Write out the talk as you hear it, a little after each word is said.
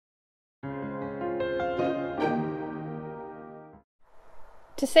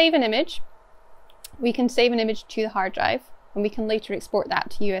To save an image, we can save an image to the hard drive and we can later export that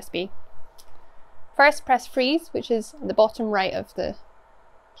to USB. First, press freeze, which is at the bottom right of the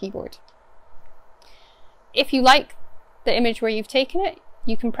keyboard. If you like the image where you've taken it,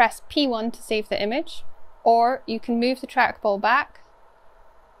 you can press P1 to save the image, or you can move the trackball back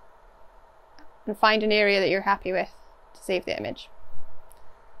and find an area that you're happy with to save the image.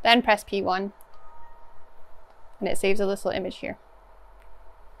 Then press P1 and it saves a little image here.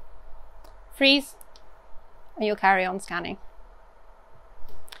 Freeze and you'll carry on scanning.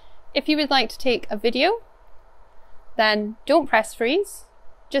 If you would like to take a video, then don't press freeze,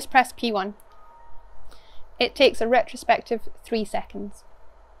 just press P1. It takes a retrospective 3 seconds.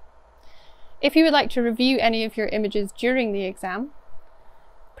 If you would like to review any of your images during the exam,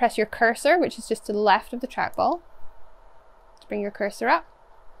 press your cursor, which is just to the left of the trackball, to bring your cursor up.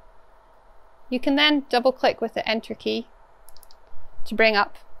 You can then double click with the Enter key to bring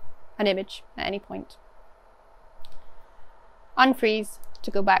up an image at any point. Unfreeze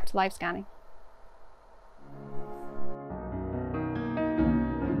to go back to live scanning.